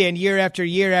withstand year after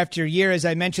year after year. As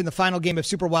I mentioned, the final game of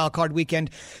Super Wildcard Weekend,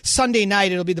 Sunday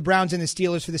night, it'll be the Browns and the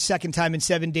Steelers for the second time in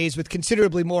 7 days, with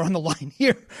considerably more on the line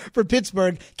here for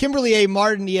Pittsburgh. Kimberley A.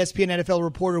 Martin, ESPN NFL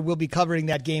reporter, will be covering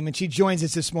that game, and she joins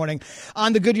us this morning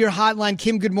on the Goodyear Hotline.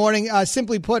 Kim, good morning.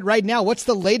 Simply put, right now, what's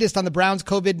the latest on the Browns'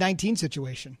 COVID-19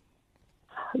 situation?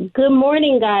 Good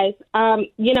morning, guys.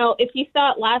 If you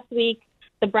thought last week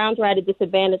the Browns were at a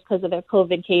disadvantage because of their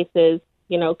COVID cases,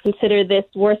 consider this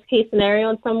worst case scenario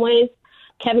in some ways.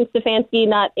 Kevin Stefanski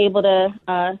not able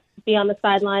to be on the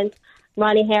sidelines.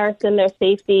 Ronnie Harrison, their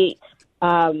safety,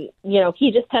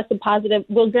 he just tested positive.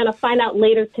 We're going to find out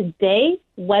later today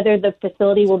whether the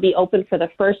facility will be open for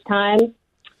the first time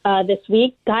this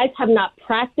week. Guys have not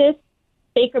practiced.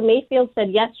 Baker Mayfield said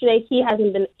yesterday he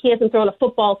hasn't thrown a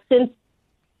football since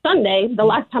Sunday, the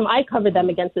last time I covered them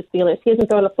against the Steelers. He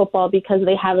hasn't thrown a football because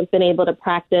they haven't been able to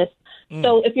practice.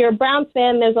 So if you're a Browns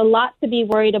fan, there's a lot to be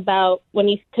worried about when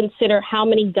you consider how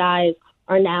many guys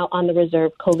are now on the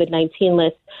reserve COVID-19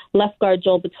 list. Left guard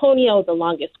Joel Bitonio, the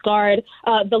longest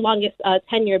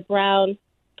tenured Brown.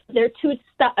 There are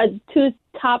two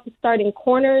top starting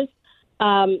corners,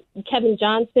 Kevin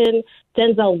Johnson,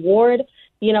 Denzel Ward.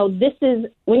 This is,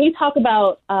 when you talk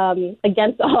about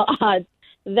against all odds,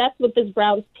 that's what this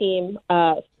Browns team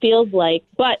feels like.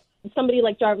 But somebody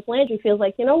like Jarvis Landry feels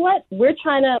like, you know what?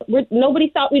 Nobody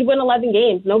thought we'd win 11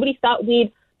 games. Nobody thought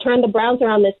we'd turn the Browns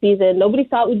around this season. Nobody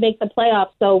thought we'd make the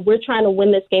playoffs. So we're trying to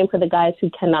win this game for the guys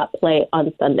who cannot play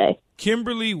on Sunday.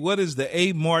 Kimberly, what is the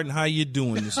A. Martin? How you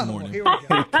doing this morning? He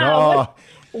can't help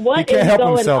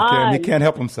himself, Kim. He can't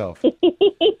help himself.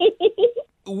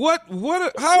 How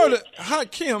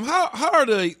are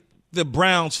the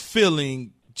Browns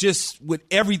feeling just with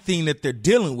everything that they're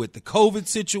dealing with, the COVID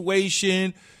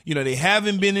situation? They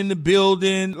haven't been in the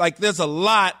building. Like, there's a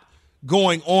lot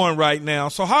going on right now.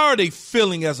 So how are they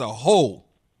feeling as a whole?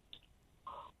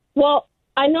 Well,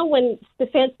 I know when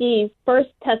Stefanski first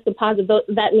tested positive,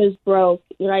 that news broke,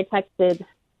 I texted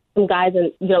some guys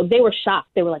and, they were shocked.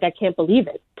 They were like, I can't believe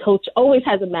it. Coach always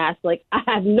has a mask. Like, I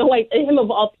have no idea. Him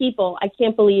of all people, I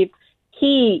can't believe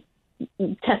he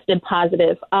tested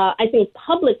positive. I think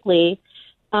publicly,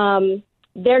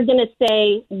 they're going to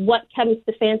say what Kevin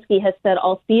Stefanski has said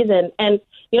all season. And,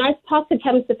 I talked to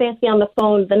Kevin Stefanski on the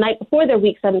phone the night before their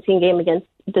Week 17 game against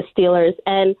the Steelers.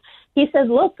 And he says,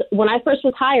 look, when I first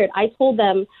was hired, I told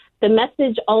them the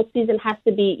message all season has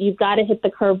to be, you've got to hit the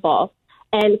curveball.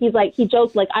 And he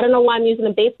joked, I don't know why I'm using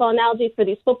a baseball analogy for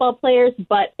these football players,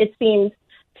 but it seems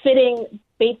fitting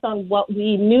based on what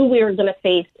we knew we were going to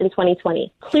face in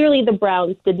 2020. Clearly, the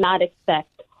Browns did not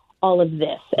expect all of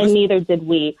this, and neither did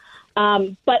we.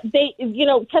 But they,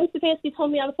 Kevin Stefanski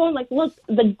told me on the phone, look,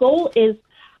 the goal is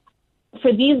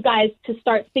for these guys to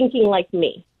start thinking like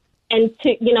me. And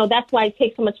that's why I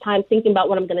take so much time thinking about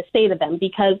what I'm going to say to them,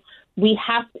 because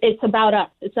it's about us.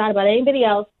 It's not about anybody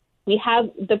else. We have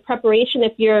the preparation.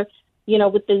 If you're,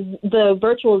 with the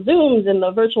virtual Zooms and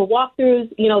the virtual walkthroughs,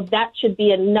 that should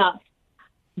be enough.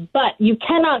 But you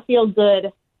cannot feel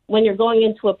good when you're going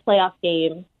into a playoff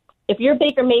game. If you're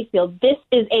Baker Mayfield, this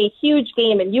is a huge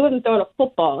game and you haven't thrown a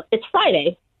football. It's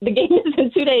Friday. The game is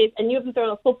in 2 days and you haven't thrown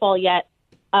a football yet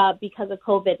because of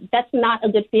COVID. That's not a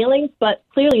good feeling, but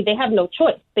clearly they have no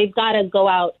choice. They've got to go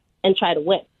out and try to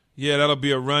win. Yeah, that'll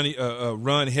be a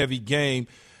run-heavy game.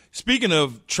 Speaking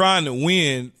of trying to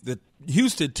win, the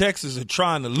Houston Texans are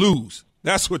trying to lose.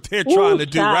 That's what they're trying to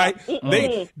do, right?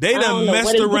 They done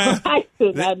messed around.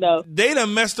 They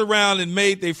done messed around and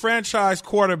made their franchise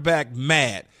quarterback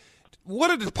mad.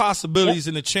 What are the possibilities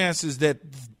and the chances that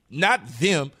not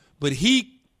them, but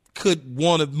he could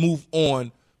want to move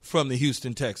on from the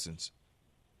Houston Texans?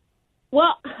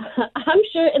 Well, I'm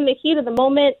sure in the heat of the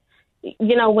moment,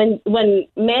 when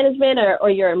management or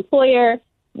your employer,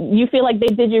 you feel like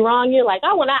they did you wrong, you're like,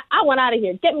 I want out of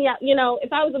here. Get me out.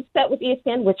 If I was upset with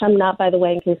ESPN, which I'm not, by the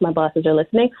way, in case my bosses are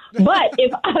listening, but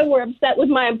if I were upset with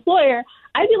my employer,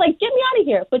 I'd be like, get me out of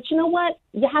here. But you know what?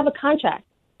 You have a contract.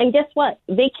 And guess what?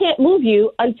 They can't move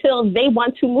you until they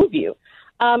want to move you.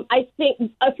 I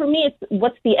think for me, it's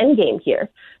what's the end game here?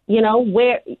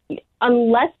 Where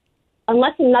unless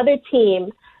another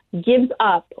team gives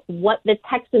up what the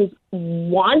Texans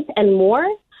want and more.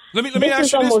 Let me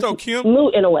ask you this, though, Kim.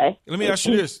 Moot in a way. Let me ask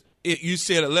you this. You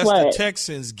said unless the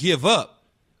Texans give up,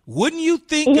 wouldn't you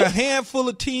think a handful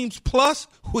of teams plus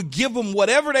would give them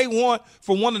whatever they want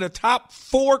for one of the top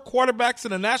 4 quarterbacks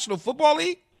in the National Football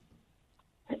League?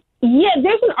 Yeah,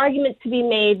 there's an argument to be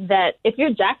made that if you're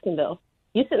Jacksonville,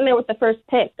 you're sitting there with the first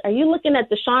pick. Are you looking at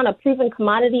Deshaun, a proven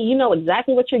commodity? You know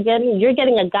exactly what you're getting. You're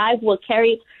getting a guy who will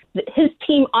carry his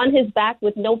team on his back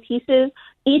with no pieces.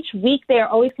 Each week they are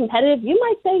always competitive. You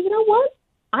might say, you know what?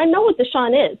 I know what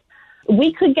Deshaun is.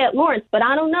 We could get Lawrence, but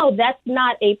I don't know. That's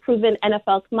not a proven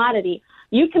NFL commodity.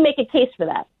 You can make a case for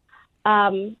that.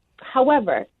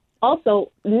 However,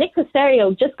 also, Nick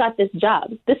Caserio just got this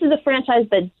job. This is a franchise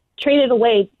that traded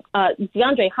away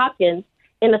DeAndre Hopkins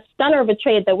in a stunner of a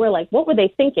trade that we're like, what were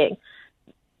they thinking?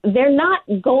 They're not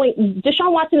going.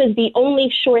 Deshaun Watson is the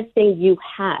only sure thing you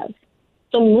have.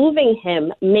 So moving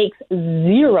him makes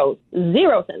zero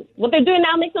sense. What they're doing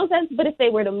now makes no sense, but if they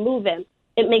were to move him,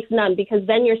 it makes none, because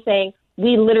then you're saying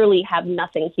we literally have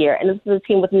nothing here. And this is a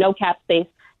team with no cap space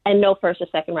and no first or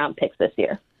second round picks this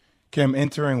year. Kim,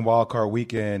 entering wildcard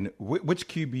weekend, which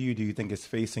QB do you think is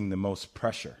facing the most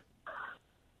pressure?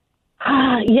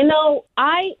 I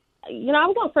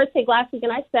was on First Take last week,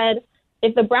 and I said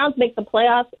if the Browns make the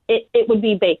playoffs, it would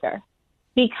be Baker.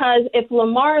 Because if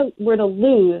Lamar were to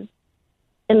lose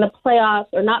in the playoffs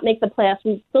or not make the playoffs,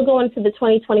 we still go into the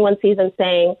 2021 season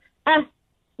saying,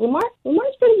 Lamar's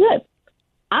pretty good.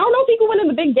 I don't know if he can win in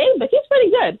the big game, but he's pretty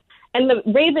good. And the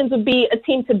Ravens would be a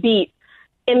team to beat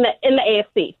in the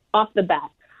AFC off the bat.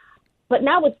 But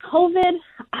now with COVID,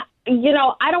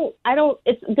 I don't.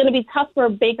 It's going to be tough for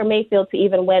Baker Mayfield to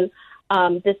even win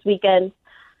this weekend.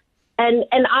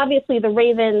 And obviously the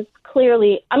Ravens,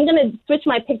 clearly, I'm going to switch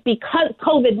my pick because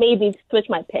COVID made me switch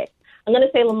my pick. I'm going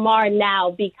to say Lamar now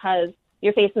because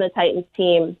you're facing a Titans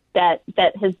team that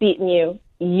has beaten you.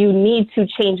 You need to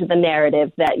change the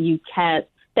narrative that you can't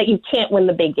win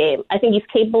the big game. I think he's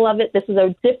capable of it. This is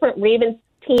a different Ravens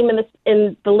team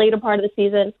in the later part of the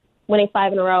season, winning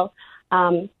 5 in a row.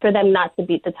 For them not to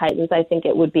beat the Titans, I think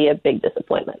it would be a big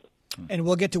disappointment. And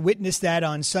we'll get to witness that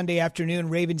on Sunday afternoon.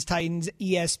 Ravens, Titans,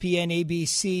 ESPN,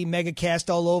 ABC, megacast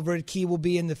all over it. Key will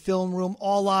be in the film room.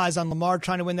 All eyes on Lamar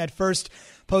trying to win that first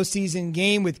postseason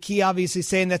game, with Key obviously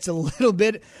saying that's a little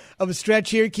bit of a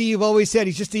stretch here. Key, you've always said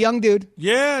he's just a young dude.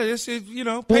 Yeah,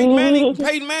 Peyton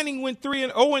Manning went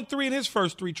 0-3 in his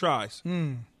first 3 tries.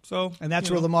 So, and that's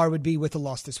where Lamar would be with a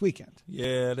loss this weekend.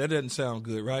 Yeah, that doesn't sound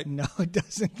good, right? No, it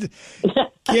doesn't.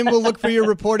 Kim will look for your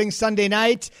reporting Sunday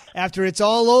night after it's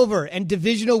all over, and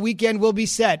divisional weekend will be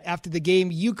set after the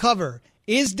game you cover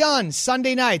is done.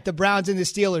 Sunday night, the Browns and the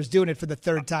Steelers doing it for the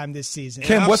 3rd time this season.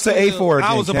 Kim, what's the A for?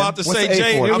 I was about to say,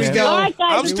 Jay, here we go. Right,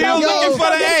 guys, I'm still looking for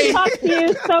the A.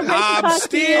 I'm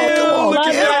still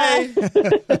looking for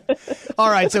the A.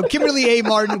 All right, so Kimberley A.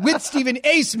 Martin with Stephen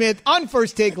A. Smith on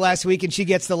First Take last week, and she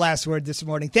gets the last word this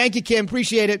morning. Thank you, Kim.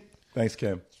 Appreciate it. Thanks,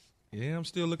 Kim. Yeah, I'm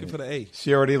still looking for the A.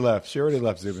 She already left,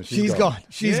 Zubin. She's gone.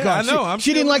 She's gone. I know.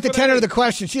 She didn't like the tenor of the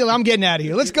question. I'm getting out of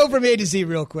here. Let's go from A to Z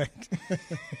real quick.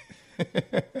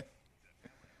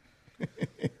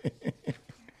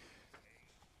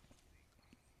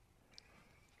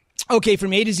 Okay,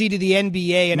 from A to Z to the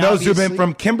NBA. And no, Zubin,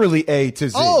 from Kimberley A to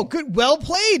Z. Oh, good. Well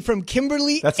played from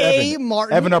Kimberley That's A. Evan.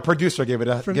 Martin. Evan, our producer, gave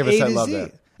us that love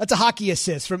there. That's a hockey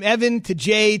assist from Evan to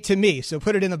Jay to me. So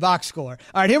put it in the box score.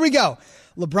 All right, here we go.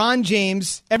 LeBron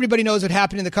James. Everybody knows what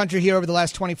happened in the country here over the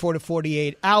last 24 to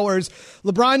 48 hours.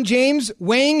 LeBron James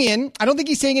weighing in. I don't think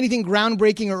he's saying anything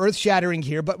groundbreaking or earth-shattering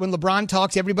here, but when LeBron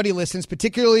talks, everybody listens,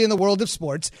 particularly in the world of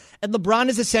sports. And LeBron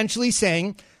is essentially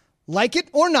saying, like it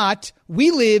or not,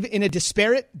 we live in a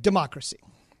disparate democracy.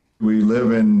 We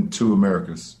live in 2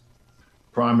 Americas.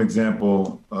 Prime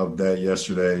example of that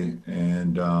yesterday.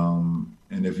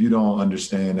 And if you don't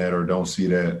understand that or don't see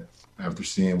that after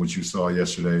seeing what you saw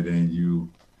yesterday, then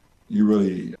you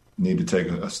really need to take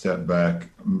a step back,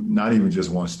 not even just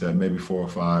one step, maybe 4 or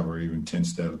 5 or even 10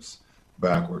 steps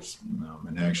backwards,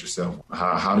 and ask yourself,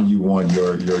 how do you want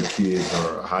your kids,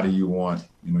 or how do you want,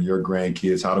 your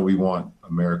grandkids, how do we want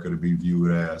America to be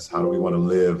viewed as? How do we want to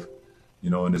live,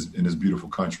 in this beautiful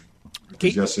country?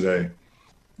 Because yesterday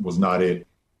was not it.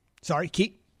 Sorry,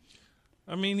 Keith?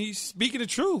 I mean, he's speaking the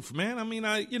truth, man. I mean,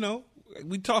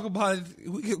 we talk about it.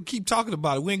 We keep talking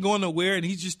about it. We ain't going nowhere, and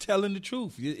he's just telling the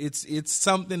truth. It's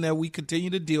something that we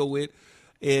continue to deal with,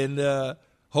 and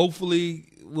hopefully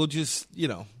we'll just,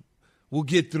 we'll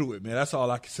get through it, man. That's all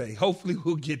I can say. Hopefully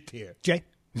we'll get there. Jay?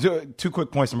 2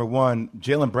 quick points. Number one,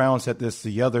 Jaylen Brown said this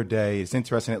the other day. It's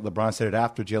interesting that LeBron said it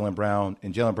after Jaylen Brown,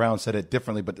 and Jaylen Brown said it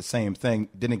differently, but the same thing.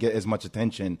 Didn't get as much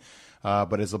attention.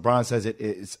 But as LeBron says,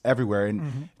 it's everywhere.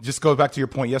 And just goes back to your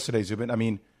point yesterday, Zubin. I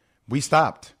mean, we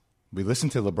stopped. We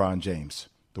listened to LeBron James.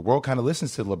 The world kind of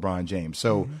listens to LeBron James.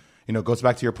 So, it goes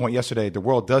back to your point yesterday. The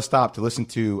world does stop to listen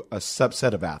to a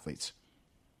subset of athletes.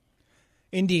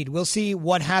 Indeed. We'll see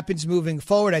what happens moving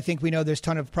forward. I think we know there's a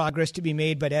ton of progress to be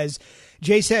made. But as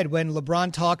Jay said, when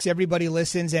LeBron talks, everybody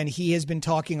listens, and he has been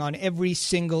talking on every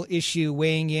single issue,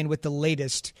 weighing in with the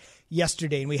latest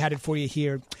yesterday, and we had it for you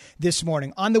here this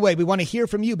morning. On the way, we want to hear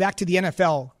from you. Back to the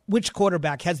NFL. Which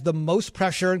quarterback has the most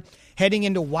pressure heading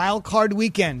into Wild Card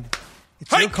Weekend?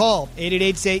 It's your call.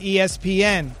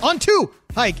 888-SAY-ESPN. On 2.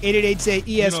 Hike. 888-SAY-ESPN.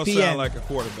 You don't sound like a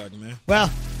quarterback, man. Well,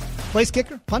 place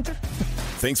kicker, punter.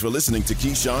 Thanks for listening to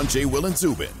Keyshawn, J. Will, and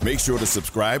Zubin. Make sure to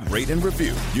subscribe, rate, and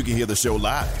review. You can hear the show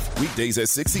live weekdays at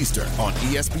 6 Eastern on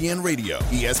ESPN Radio,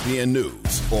 ESPN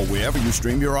News, or wherever you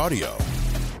stream your audio.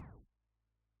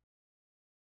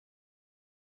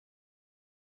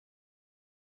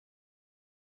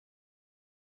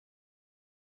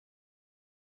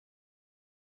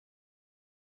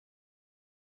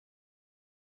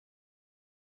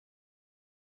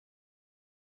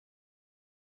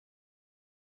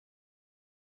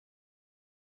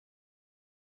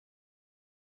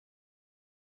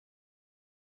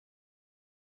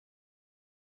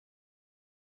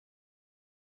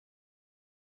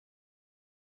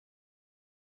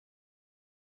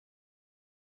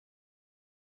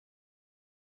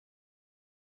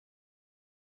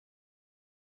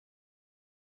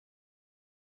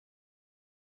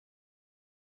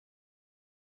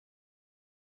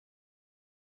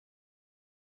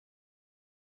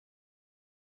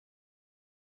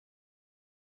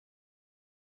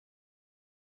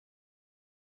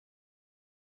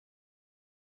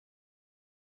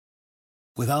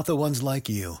 Without the ones like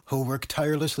you, who work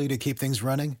tirelessly to keep things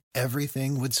running,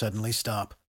 everything would suddenly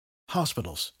stop.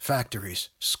 Hospitals, factories,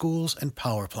 schools, and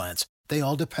power plants, they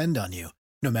all depend on you.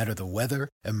 No matter the weather,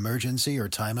 emergency, or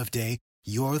time of day,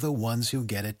 you're the ones who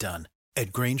get it done.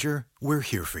 At Grainger, we're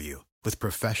here for you with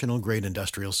professional-grade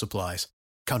industrial supplies.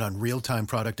 Count on real-time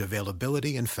product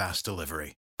availability and fast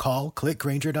delivery. Call, click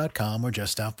Grainger.com, or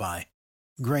just stop by.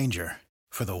 Grainger,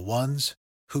 for the ones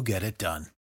who get it done.